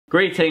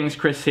Greetings,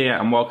 Chris here,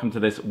 and welcome to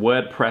this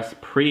WordPress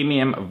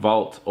Premium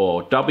Vault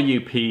or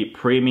WP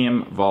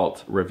Premium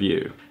Vault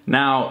review.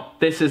 Now,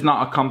 this is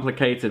not a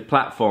complicated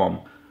platform.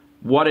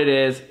 What it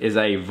is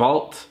a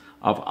vault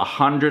of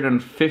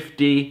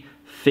 150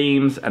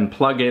 themes and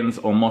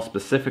plugins, or more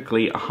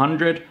specifically,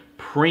 100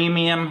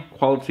 premium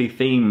quality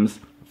themes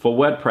for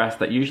WordPress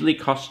that usually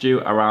cost you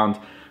around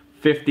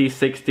 $50,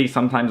 $60,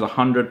 sometimes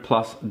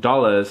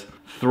 $100+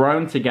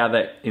 thrown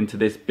together into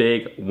this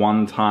big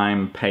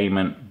one-time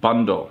payment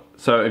bundle.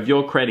 So if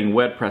you're creating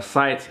WordPress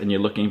sites and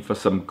you're looking for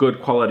some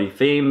good quality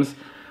themes,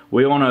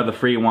 we all know the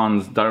free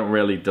ones don't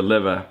really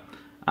deliver,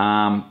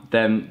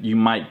 then you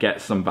might get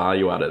some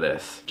value out of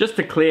this. Just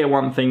to clear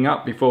one thing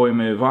up before we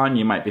move on,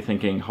 you might be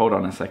thinking, hold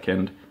on a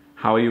second,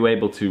 how are you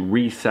able to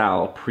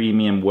resell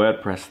premium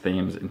WordPress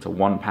themes into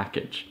one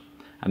package?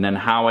 And then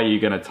how are you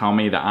going to tell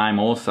me that I'm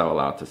also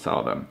allowed to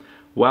sell them?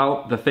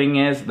 Well, the thing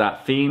is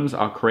that themes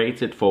are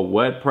created for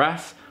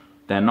WordPress.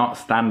 They're not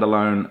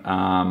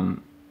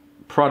standalone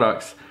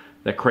products.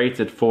 They're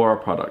created for a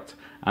product.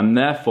 And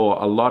therefore,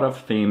 a lot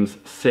of themes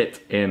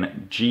sit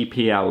in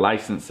GPL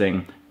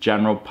licensing,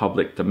 general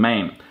public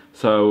domain.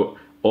 So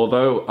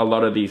although a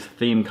lot of these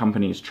theme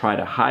companies try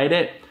to hide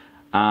it,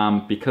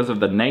 because of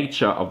the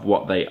nature of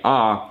what they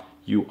are,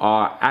 you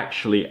are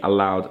actually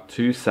allowed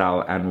to sell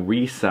and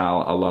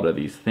resell a lot of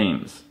these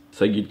themes.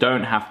 So you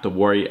don't have to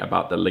worry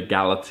about the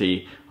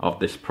legality of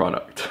this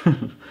product.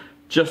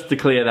 Just to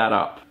clear that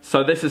up.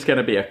 So this is going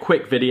to be a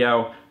quick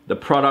video. The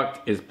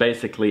product is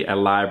basically a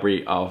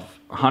library of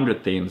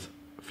 100 themes,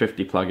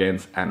 50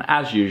 plugins, and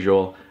as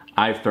usual,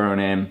 I've thrown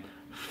in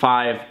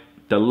 5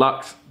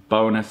 deluxe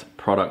bonus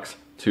products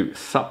to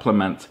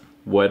supplement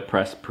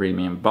WordPress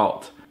Premium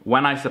Vault.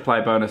 When I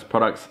supply bonus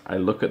products, I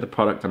look at the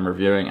product I'm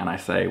reviewing and I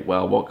say,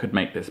 well, what could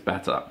make this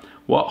better?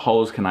 What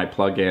holes can I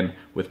plug in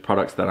with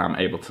products that I'm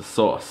able to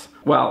source?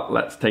 Well,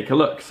 let's take a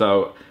look.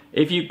 So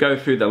if you go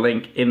through the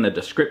link in the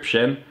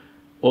description,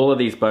 all of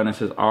these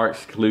bonuses are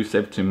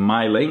exclusive to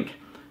my link.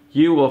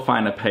 You will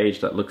find a page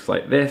that looks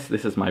like this.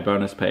 This is my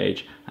bonus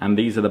page, and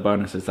these are the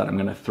bonuses that I'm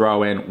going to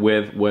throw in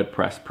with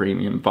WordPress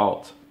Premium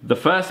Vault. The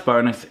first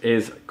bonus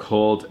is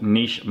called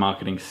Niche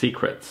Marketing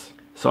Secrets.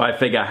 So I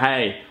figure,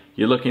 hey,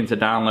 you're looking to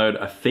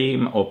download a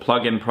theme or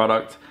plugin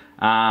product.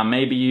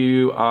 Maybe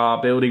you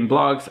are building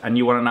blogs and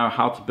you want to know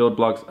how to build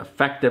blogs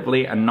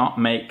effectively and not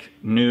make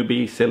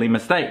newbie silly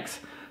mistakes.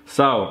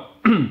 So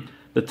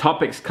the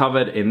topics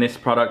covered in this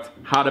product: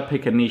 how to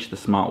pick a niche the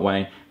smart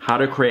way, how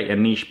to create a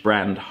niche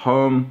brand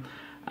home,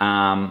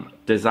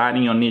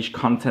 designing your niche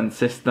content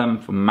system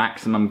for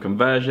maximum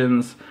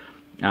conversions,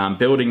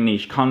 building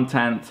niche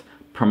content,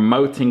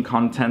 promoting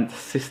content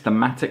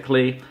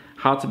systematically,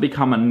 how to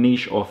become a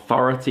niche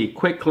authority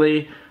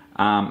quickly,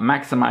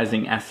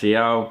 maximizing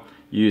SEO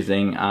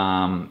using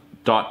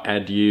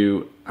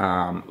 .edu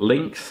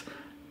links,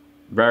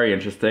 very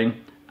interesting,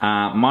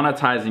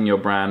 monetizing your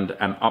brand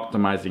and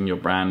optimizing your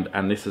brand,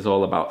 and this is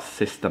all about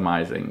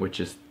systemizing, which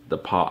is the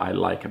part I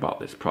like about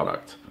this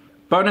product.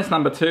 Bonus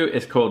number 2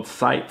 is called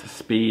Site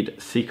Speed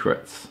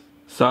Secrets.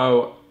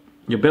 So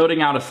you're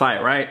building out a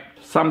site, right?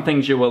 Some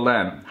things you will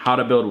learn: how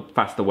to build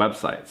faster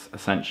websites,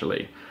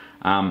 essentially.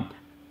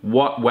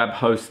 What web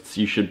hosts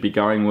you should be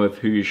going with,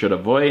 who you should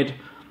avoid,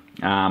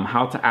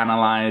 how to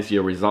analyze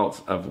your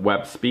results of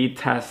web speed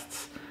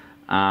tests.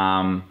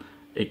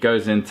 It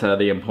goes into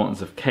the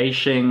importance of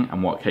caching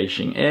and what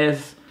caching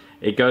is.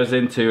 It goes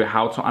into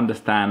how to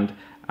understand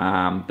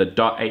the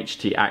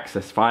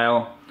 .htaccess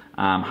file,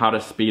 how to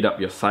speed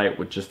up your site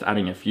with just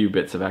adding a few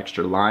bits of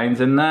extra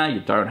lines in there. You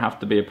don't have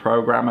to be a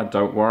programmer,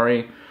 don't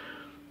worry.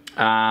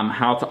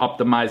 How to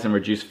optimize and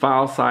reduce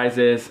file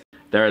sizes.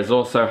 There is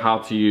also how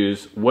to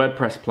use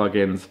WordPress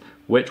plugins,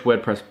 which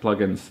WordPress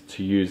plugins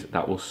to use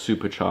that will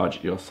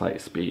supercharge your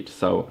site speed.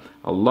 So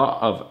a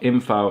lot of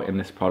info in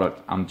this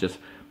product on just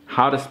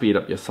how to speed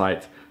up your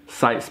site.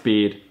 Site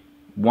speed,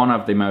 one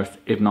of the most,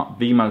 if not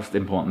the most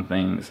important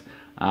things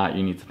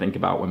you need to think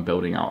about when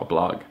building out a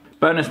blog.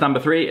 Bonus number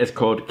 3 is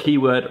called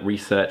Keyword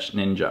Research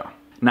Ninja.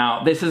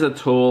 Now, this is a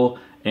tool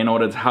in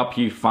order to help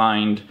you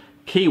find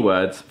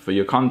keywords for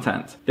your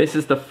content. This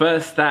is the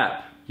first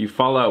step you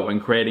follow when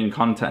creating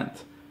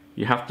content.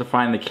 You have to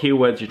find the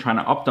keywords you're trying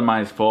to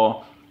optimize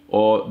for,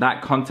 or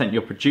that content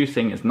you're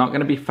producing is not going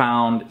to be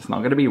found, it's not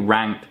going to be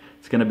ranked,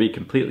 it's going to be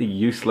completely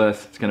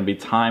useless, it's going to be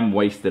time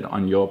wasted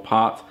on your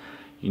part.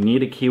 You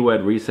need a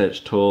keyword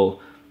research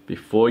tool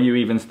before you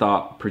even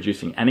start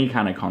producing any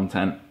kind of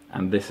content,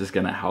 and this is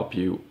going to help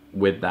you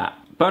with that.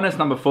 Bonus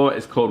number 4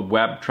 is called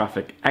Web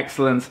Traffic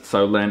Excellence.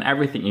 So learn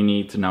everything you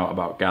need to know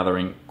about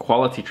gathering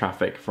quality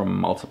traffic from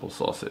multiple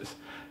sources.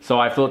 So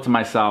I thought to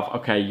myself,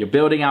 okay, you're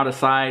building out a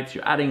site,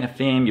 you're adding a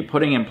theme, you're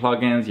putting in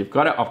plugins, you've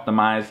got it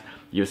optimized,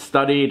 you've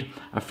studied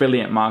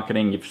affiliate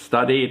marketing, you've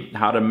studied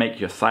how to make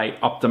your site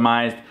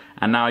optimized,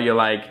 and now you're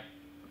like,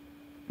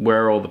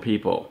 where are all the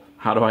people?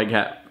 How do I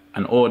get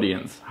an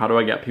audience? How do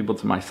I get people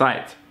to my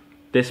site?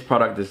 This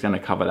product is going to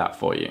cover that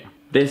for you.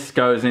 This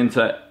goes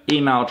into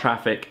email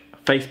traffic,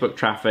 Facebook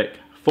traffic,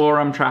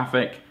 forum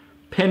traffic,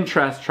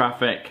 Pinterest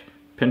traffic,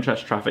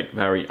 Pinterest traffic,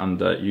 very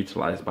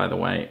underutilized, by the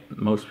way.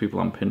 Most people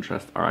on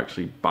Pinterest are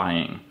actually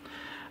buying.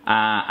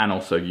 And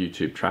also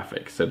YouTube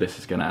traffic. So this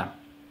is gonna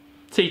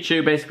teach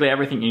you basically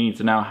everything you need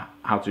to know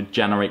how to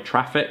generate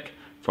traffic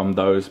from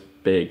those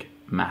big,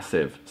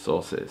 massive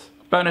sources.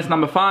 Bonus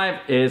number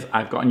 5 is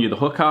I've gotten you the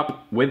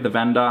hookup with the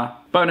vendor.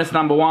 Bonus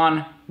number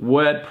 1,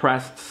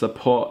 WordPress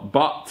support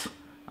bot.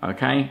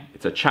 Okay,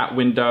 it's a chat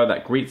window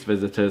that greets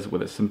visitors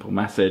with a simple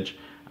message.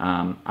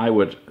 I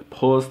would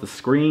pause the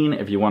screen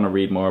if you want to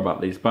read more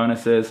about these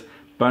bonuses.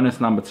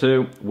 Bonus number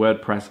 2,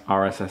 WordPress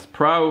RSS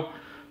Pro.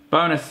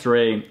 Bonus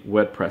 3,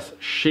 WordPress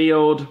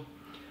Shield.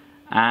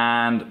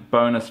 And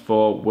bonus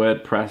 4,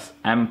 WordPress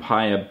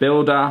Empire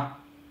Builder.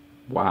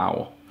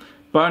 Wow.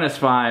 Bonus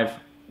 5,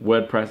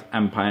 WordPress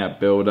Empire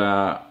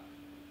Builder.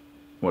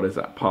 What is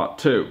that? Part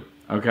 2.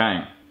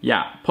 Okay.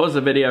 Yeah, pause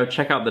the video,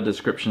 check out the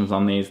descriptions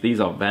on these.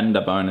 These are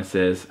vendor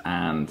bonuses,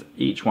 and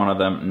each one of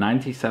them,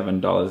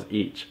 $97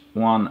 each.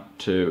 1,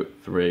 2,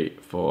 3,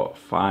 4,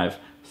 5.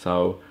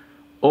 So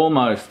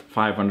almost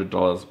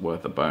 $500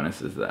 worth of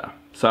bonuses there.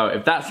 So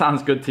if that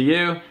sounds good to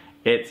you,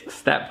 it's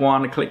step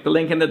 1, click the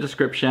link in the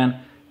description.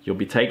 You'll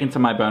be taken to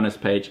my bonus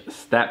page.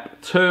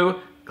 Step 2,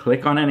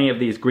 click on any of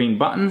these green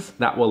buttons.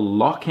 That will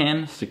lock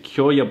in,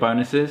 secure your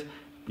bonuses.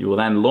 You will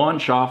then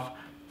launch off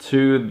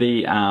to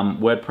the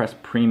WordPress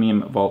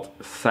Premium Vault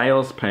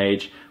sales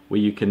page, where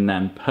you can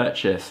then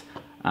purchase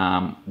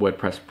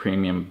WordPress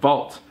Premium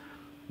Vault.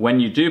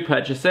 When you do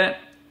purchase it,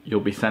 you'll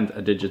be sent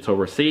a digital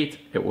receipt.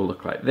 It will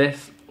look like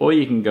this, or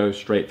you can go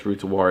straight through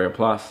to Warrior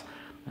Plus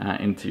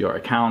into your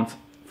account.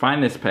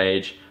 Find this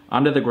page.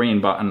 Under the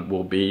green button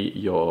will be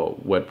your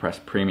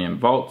WordPress Premium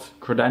Vault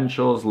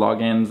credentials,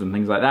 logins, and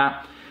things like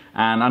that.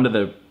 And under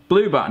the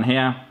blue button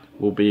here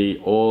will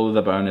be all of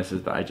the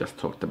bonuses that I just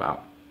talked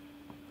about.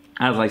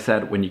 As I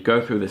said, when you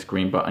go through this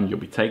green button, you'll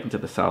be taken to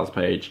the sales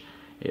page.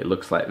 It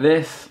looks like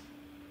this.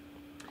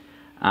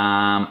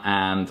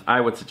 And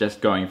I would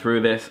suggest going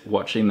through this,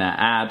 watching their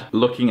ad,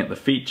 looking at the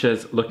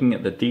features, looking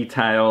at the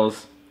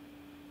details,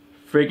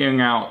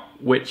 figuring out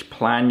which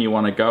plan you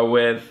want to go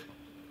with,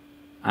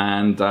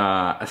 and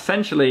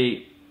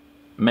essentially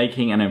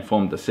making an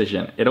informed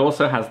decision. It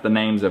also has the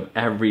names of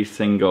every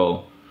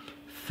single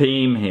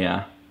theme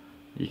here.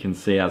 You can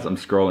see as I'm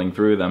scrolling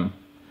through them.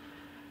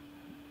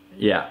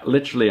 Yeah,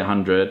 literally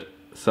 100.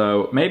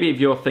 So maybe if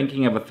you're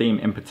thinking of a theme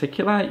in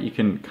particular, you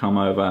can come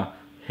over,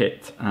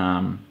 hit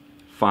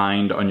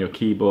find on your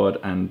keyboard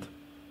and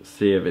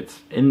see if it's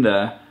in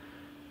there.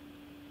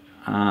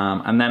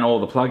 And then all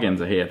the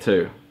plugins are here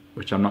too,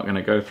 which I'm not going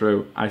to go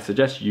through. I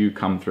suggest you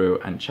come through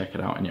and check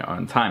it out in your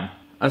own time.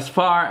 As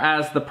far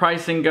as the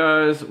pricing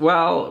goes,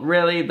 well,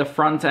 really the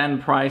front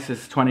end price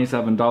is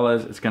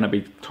 $27. It's going to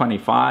be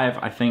 $25,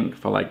 I think,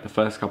 for like the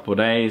first couple of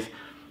days.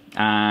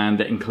 And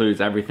it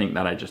includes everything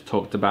that I just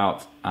talked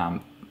about.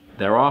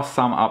 There are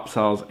some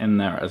upsells in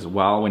there as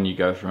well when you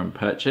go through and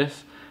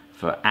purchase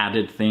for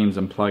added themes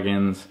and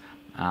plugins,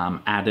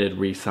 added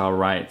resale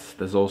rights.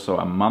 There's also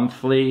a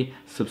monthly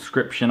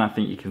subscription I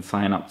think you can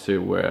sign up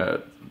to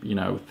where, you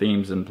know,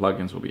 themes and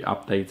plugins will be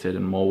updated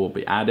and more will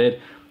be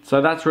added.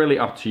 So that's really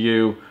up to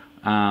you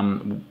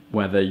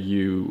whether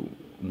you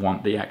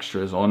want the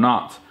extras or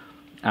not.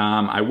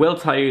 I will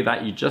tell you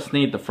that you just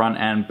need the front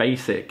end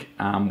basic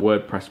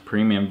WordPress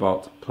Premium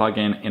Vault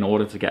plugin in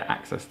order to get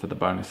access to the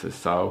bonuses.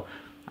 So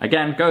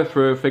again, go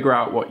through, figure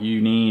out what you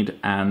need,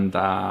 and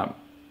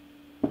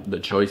the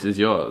choice is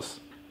yours.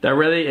 There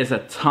really is a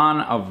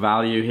ton of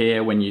value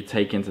here when you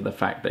take into the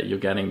fact that you're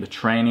getting the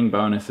training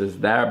bonuses,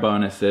 their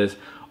bonuses,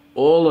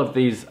 all of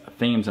these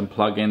themes and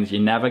plugins.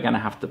 You're never going to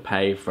have to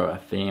pay for a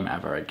theme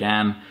ever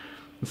again.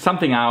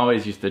 Something I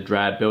always used to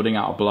dread, building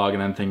out a blog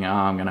and then thinking, oh,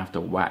 I'm gonna have to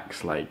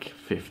wax like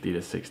 $50 to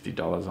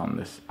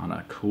 $60 on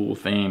a cool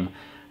theme.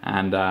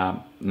 And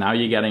now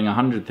you're getting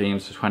 100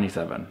 themes for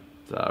 27.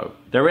 So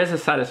there is a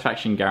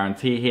satisfaction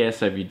guarantee here.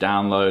 So if you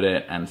download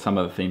it and some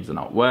of the themes are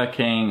not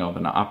working or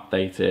they're not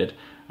updated,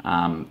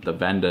 the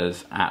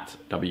vendors at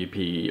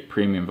WP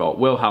Premium Vault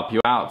will help you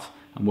out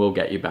and will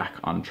get you back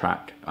on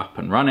track, up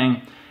and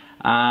running.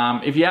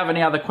 If you have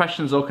any other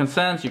questions or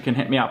concerns, you can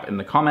hit me up in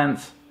the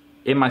comments,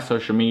 in my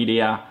social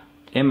media,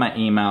 in my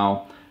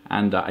email,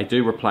 and I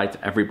do reply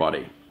to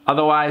everybody.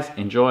 Otherwise,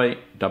 enjoy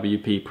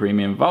WP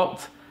Premium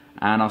Vault,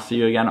 and I'll see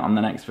you again on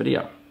the next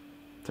video.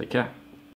 Take care.